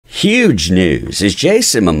Huge news as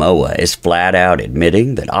Jason Momoa is flat out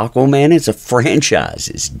admitting that Aquaman as a franchise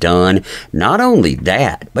is done. Not only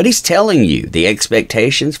that, but he's telling you the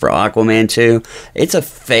expectations for Aquaman 2, it's a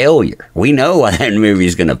failure. We know why that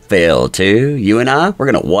movie's gonna fail too. You and I, we're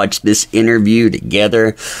gonna watch this interview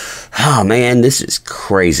together. Oh man, this is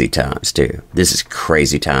crazy times too. This is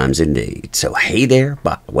crazy times indeed. So hey there,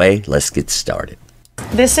 by the way, let's get started.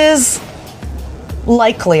 This is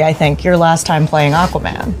likely, I think, your last time playing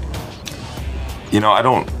Aquaman. You know, I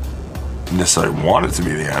don't necessarily want it to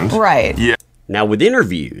be the end. Right. Yeah. Now, with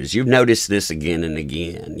interviews, you've noticed this again and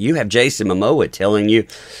again. You have Jason Momoa telling you,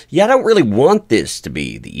 yeah, I don't really want this to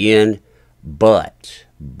be the end, but,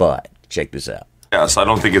 check this out. Yes, I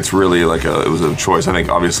don't think it's really like it was a choice. I think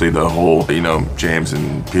obviously the whole, you know, James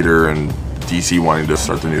and Peter and DC wanting to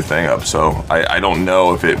start the new thing up. So I don't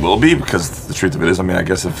know if it will be, because the truth of it is, I mean, I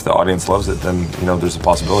guess if the audience loves it, then, you know, there's a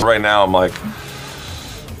possibility. Right now, I'm like,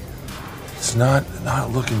 it's not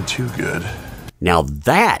looking too good. Now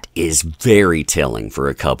that is very telling for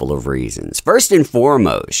a couple of reasons. First and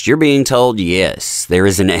foremost, you're being told, yes, there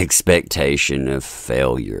is an expectation of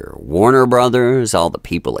failure. Warner Brothers, all the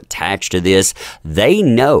people attached to this, they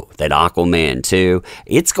know that Aquaman 2,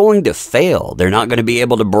 it's going to fail. They're not going to be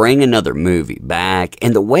able to bring another movie back.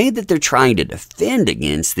 And the way that they're trying to defend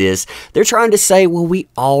against this, they're trying to say, well, we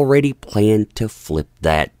already planned to flip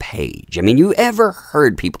that page. I mean, you ever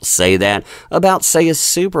heard people say that about, say, a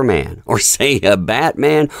Superman or say a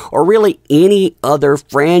Batman or really any other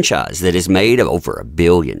franchise that is made of over $1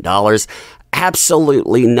 billion?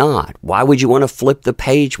 Absolutely not. Why would you want to flip the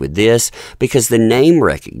page with this? Because the name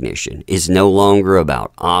recognition is no longer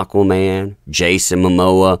about Aquaman, Jason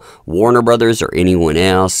Momoa, Warner Brothers, or anyone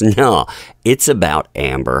else. No, it's about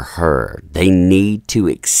Amber Heard. They need to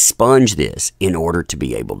expunge this in order to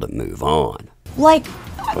be able to move on. Like,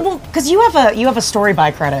 well, because you have a story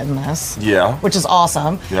by credit in this. Yeah. Which is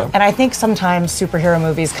awesome. Yeah. And I think sometimes superhero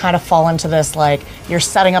movies kind of fall into this, like, you're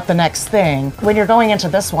setting up the next thing. When you're going into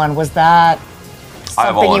this one, was that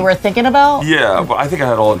something you were thinking about? Yeah, but I think I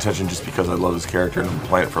had all intention just because I love this character and I've been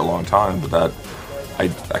playing it for a long time, but that, I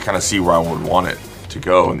kind of see where I would want it to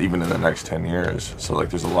go, and even in the next 10 years. So, like,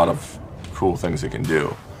 there's a lot of cool things it can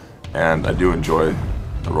do. And I do enjoy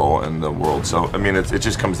the role in the world. So, I mean, it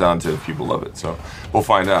just comes down to if people love it. So, we'll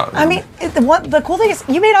find out. I mean, the cool thing is,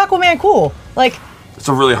 you made Aquaman cool. Like, it's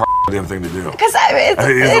a really hard damn thing to do. Because it's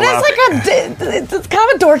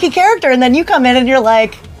kind of a dorky character, and then you come in and we're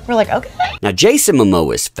like, okay. Now, Jason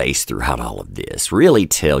Momoa's face throughout all of this really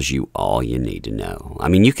tells you all you need to know. I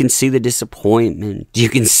mean, you can see the disappointment. You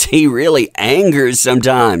can see really anger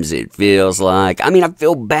sometimes, it feels like. I mean, I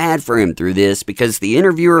feel bad for him through this because the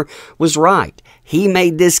interviewer was right. He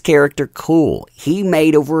made this character cool. He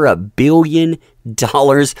made over $1 billion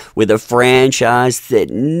with a franchise that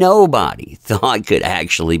nobody thought could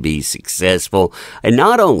actually be successful. And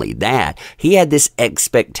not only that, he had this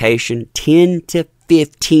expectation 10 to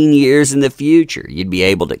 15 years in the future, you'd be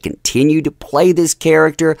able to continue to play this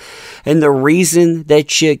character. And the reason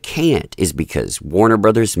that you can't is because Warner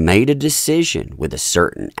Brothers made a decision with a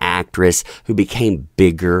certain actress who became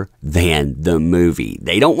bigger than the movie.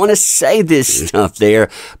 They don't want to say this stuff there,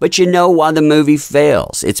 but you know why the movie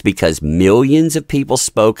fails. It's because millions of people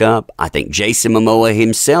spoke up. I think Jason Momoa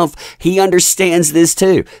himself, he understands this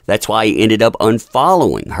too. That's why he ended up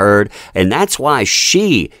unfollowing Heard, and that's why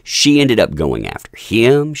she ended up going after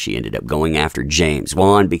him. She ended up going after James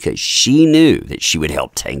Wan because she knew that she would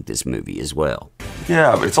help tank this movie as well.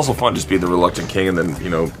 Yeah, but it's also fun just being the reluctant king and then,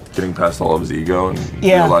 you know, getting past all of his ego and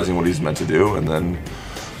realizing what he's meant to do. And then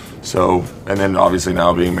obviously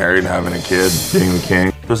now being married and having a kid, being the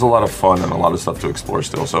king. There's a lot of fun and a lot of stuff to explore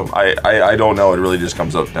still. So I don't know. It really just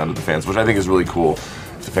comes up down to the fans, which I think is really cool.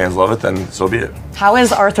 If the fans love it, then so be it. How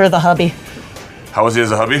is Arthur the hubby? How is he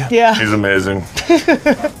as a hubby? Yeah. He's amazing.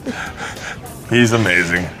 He's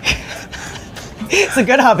amazing. He's a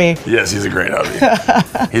good hubby. Yes, he's a great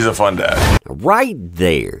hubby. He's a fun dad. Right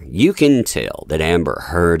there, you can tell that Amber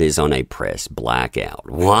Heard is on a press blackout.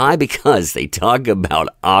 Why? Because they talk about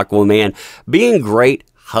Aquaman being great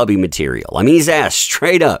hubby material. I mean, he's asked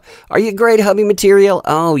straight up, are you great hubby material?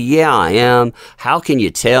 Oh, yeah, I am. How can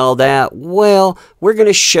you tell that? Well, we're going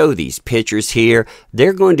to show these pictures here.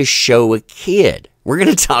 They're going to show a kid We're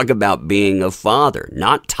going to talk about being a father,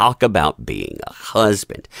 not talk about being a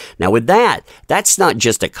husband. Now with that, that's not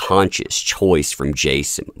just a conscious choice from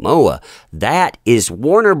Jason Momoa. That is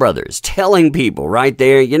Warner Brothers telling people right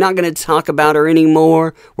there, you're not going to talk about her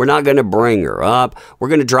anymore. We're not going to bring her up. We're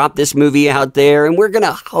going to drop this movie out there and we're going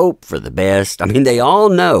to hope for the best. I mean, they all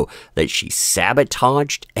know that she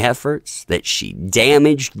sabotaged efforts, that she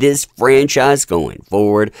damaged this franchise going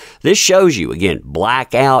forward. This shows you, again,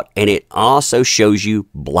 Blackout, and it also shows you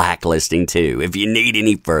Blacklisting too, if you need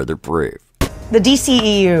any further proof. The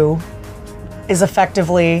DCEU is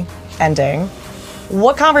effectively ending.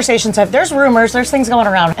 What conversations there's rumors, there's things going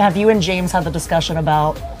around. Have you and James had the discussion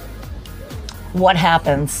about what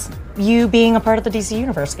happens, you being a part of the DC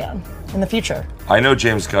universe again in the future? I know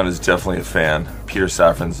James Gunn is definitely a fan. Peter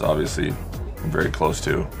Safran's obviously I'm very close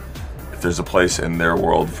to. If there's a place in their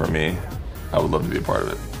world for me, I would love to be a part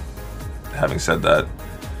of it. Having said that,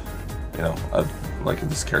 you know, I've liked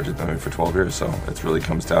this character been for 12 years, so it really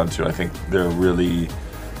comes down to, I think they're really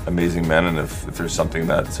amazing men, and if there's something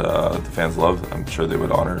that the fans love, I'm sure they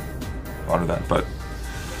would honor that. But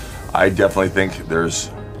I definitely think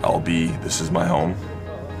this is my home.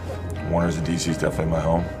 Warner's and DC's definitely my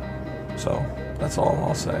home, so that's all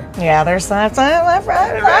I'll say. Yeah, there's that. I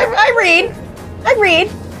read,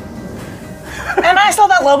 and I saw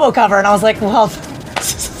that Lobo cover, and I was like, well.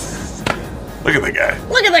 Look at the guy.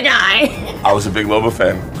 Look at the guy. I was a big Lobo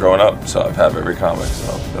fan growing up, so I've had every comic,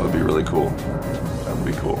 so that would be really cool. That would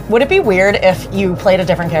be cool. Would it be weird if you played a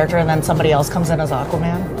different character and then somebody else comes in as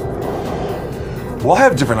Aquaman? Well, I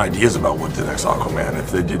have different ideas about what the next Aquaman,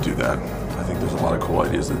 if they did do that. I think there's a lot of cool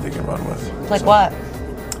ideas that they can run with. Like what?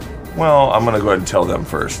 Well, I'm going to go ahead and tell them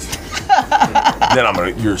first.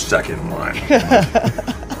 Then you're second in line.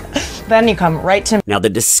 Then you come right to me. Now, the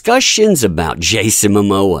discussions about Jason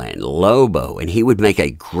Momoa and Lobo, and he would make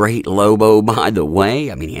a great Lobo, by the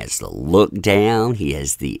way. I mean, he has the look down, he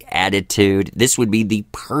has the attitude. This would be the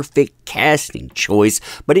perfect casting choice,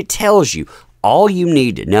 but it tells you all you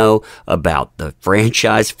need to know about the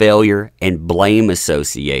franchise failure and blame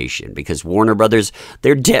association, because Warner Brothers,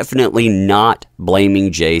 they're definitely not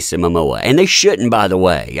blaming Jason Momoa, and they shouldn't, by the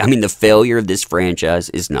way. I mean, the failure of this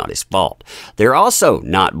franchise is not his fault. They're also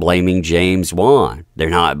not blaming James Wan.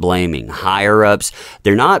 They're not blaming higher-ups.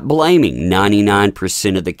 They're not blaming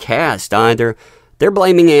 99% of the cast either. They're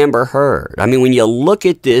blaming Amber Heard. I mean, when you look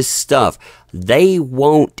at this stuff, they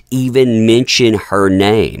won't even mention her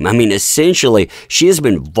name. I mean, essentially, she has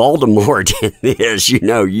been Voldemort in this. You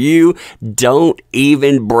know, you don't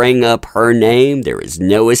even bring up her name. There is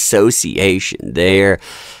no association there.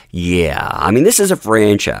 Yeah, I mean, this is a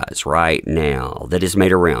franchise right now that has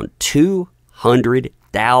made around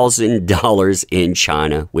 $200,000 in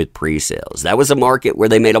China with pre-sales. That was a market where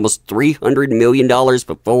they made almost $300 million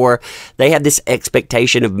before. They had this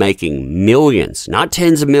expectation of making millions, not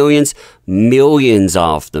tens of millions, millions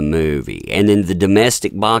off the movie. And in the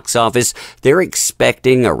domestic box office, they're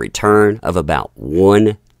expecting a return of about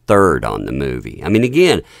 1/3 on the movie. I mean,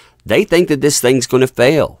 again, they think that this thing's going to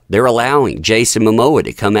fail. They're allowing Jason Momoa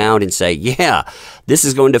to come out and say, yeah, this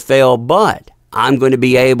is going to fail, but I'm going to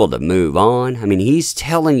be able to move on. I mean, he's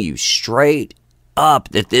telling you straight up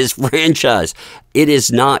that this franchise, it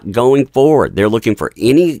is not going forward. They're looking for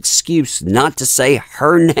any excuse not to say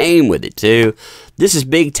her name with it, too. This is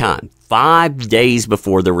big time. 5 days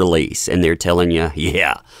before the release, and they're telling you,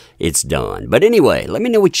 yeah, it's done. But anyway, let me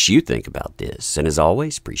know what you think about this. And as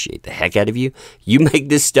always, appreciate the heck out of you. You make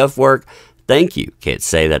this stuff work. Thank you. Can't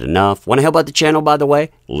say that enough. Want to help out the channel, by the way?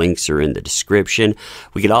 Links are in the description.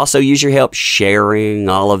 We could also use your help sharing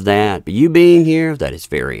all of that. But you being here, that is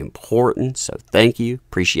very important. So thank you.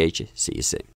 Appreciate you. See you soon.